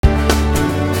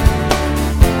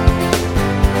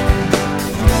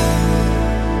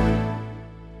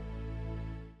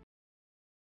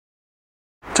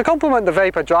complement the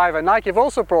Vapor driver, Nike have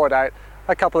also brought out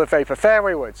a couple of Vapor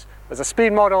fairway woods. There's a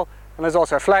speed model and there's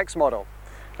also a flex model.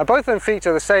 Now, both of them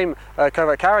feature the same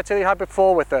covert carotid you had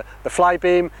before with the fly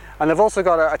beam, and they've also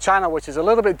got a channel which is a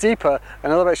little bit deeper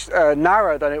and a little bit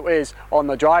narrower than it is on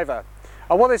the driver.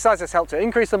 And what this does is help to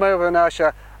increase the moment of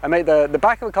inertia and make the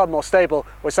back of the club more stable,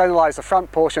 which then allows the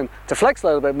front portion to flex a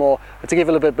little bit more and to give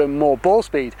a little bit more ball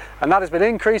speed. And that has been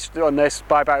increased on this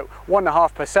by about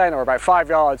 1.5% or about 5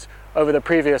 yards over the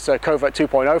previous Covert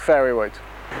 2.0 fairway wood.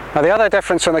 Now, the other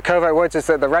difference from the Covert woods is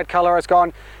that the red colour has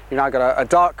gone. You've now got a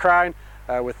dark crown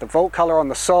with the Volt colour on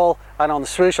the sole and on the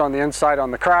swoosh on the inside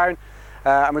on the crown.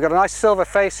 And we've got a nice silver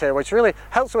face here, which really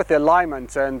helps with the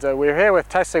alignment. And we're here with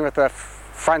testing with the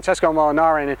Francesco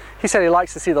Molinari, and he said he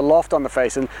likes to see the loft on the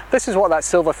face, and this is what that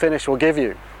silver finish will give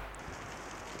you.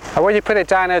 And when you put it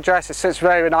down in a dress, it sits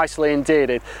very nicely indeed.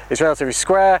 It's relatively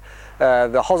square,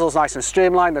 the hossel's nice and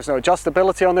streamlined, there's no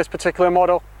adjustability on this particular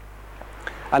model,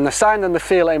 and the sound and the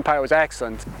feel impact was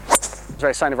excellent.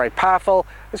 It's sounded very powerful.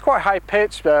 It's quite high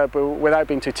pitched, but without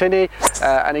being too tinny,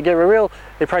 and it gave a real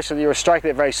impression that you were striking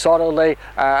it very solidly,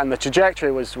 and the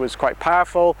trajectory was quite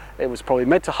powerful. It was probably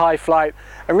mid to high flight,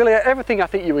 and really everything I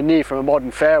think you would need from a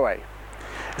modern fairway.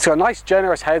 It's got a nice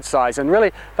generous head size, and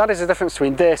really that is the difference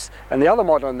between this and the other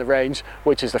model in the range,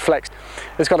 which is the Flex.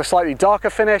 It's got a slightly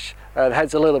darker finish, the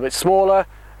head's a little bit smaller,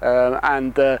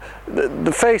 and the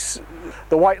face,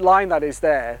 the white line that is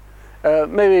there,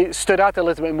 maybe stood out a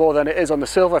little bit more than it is on the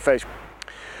silver face.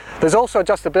 There's also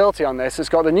adjustability on this. It's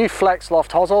got the new Flex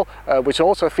Loft hosel, which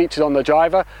also features on the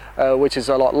driver, which is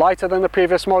a lot lighter than the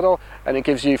previous model, and it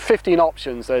gives you 15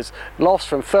 options. There's lofts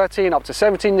from 13 up to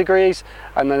 17 degrees,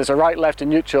 and then there's a right, left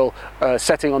and neutral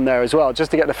setting on there as well,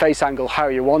 just to get the face angle how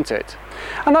you want it.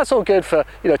 And that's all good for,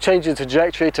 you know, changing the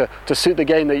trajectory to suit the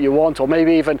game that you want, or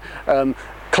maybe even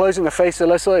closing the face a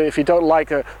little if you don't like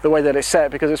the way that it's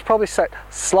set, because it's probably set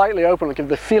slightly open, and give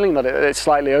the feeling that it's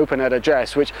slightly open at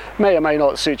address, which may or may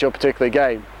not suit your particular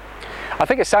game. I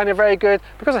think it sounded very good.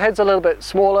 Because the head's a little bit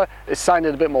smaller, it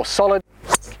sounded a bit more solid,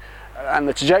 and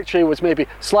the trajectory was maybe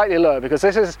slightly lower, because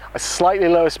this is a slightly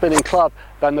lower spinning club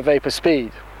than the Vapor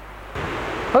Speed.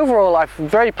 Overall, I'm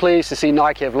very pleased to see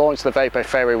Nike have launched the Vapor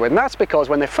fairway wood, and that's because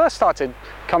when they first started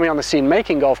coming on the scene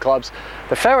making golf clubs,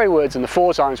 the fairway woods and the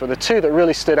Forge irons were the two that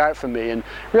really stood out for me. And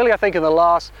really, I think in the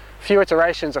last few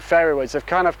iterations of fairway woods, they've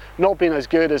kind of not been as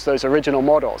good as those original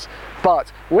models.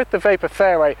 But with the Vapor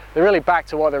fairway, they're really back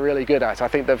to what they're really good at. I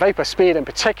think the Vapor Speed in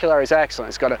particular is excellent.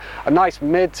 It's got a nice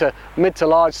mid to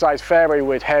large size fairway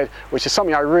wood head, which is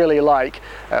something I really like.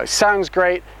 It sounds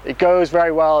great, it goes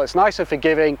very well, it's nice and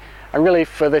forgiving. And really,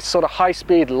 for this sort of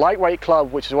high-speed, lightweight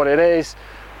club, which is what it is,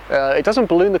 it doesn't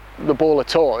balloon the ball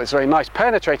at all. It's a very nice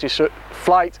penetrating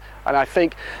flight, and I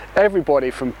think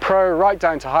everybody from pro right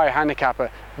down to high handicapper,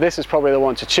 this is probably the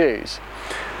one to choose.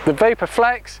 The Vapor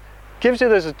Flex gives you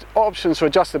those options for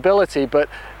adjustability, but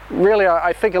really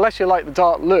I think unless you like the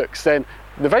dart looks, then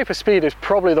the Vapor Speed is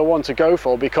probably the one to go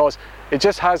for, because it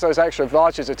just has those extra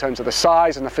advantages in terms of the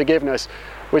size and the forgiveness,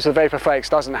 which the Vapor Flex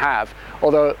doesn't have.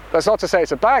 Although that's not to say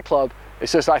it's a bad club,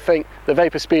 it's just I think the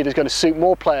Vapor Speed is going to suit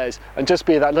more players and just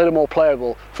be that little more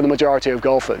playable for the majority of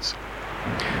golfers.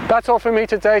 That's all from me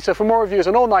today, so for more reviews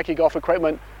on all Nike golf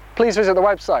equipment, please visit the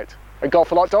website at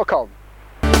golfalot.com.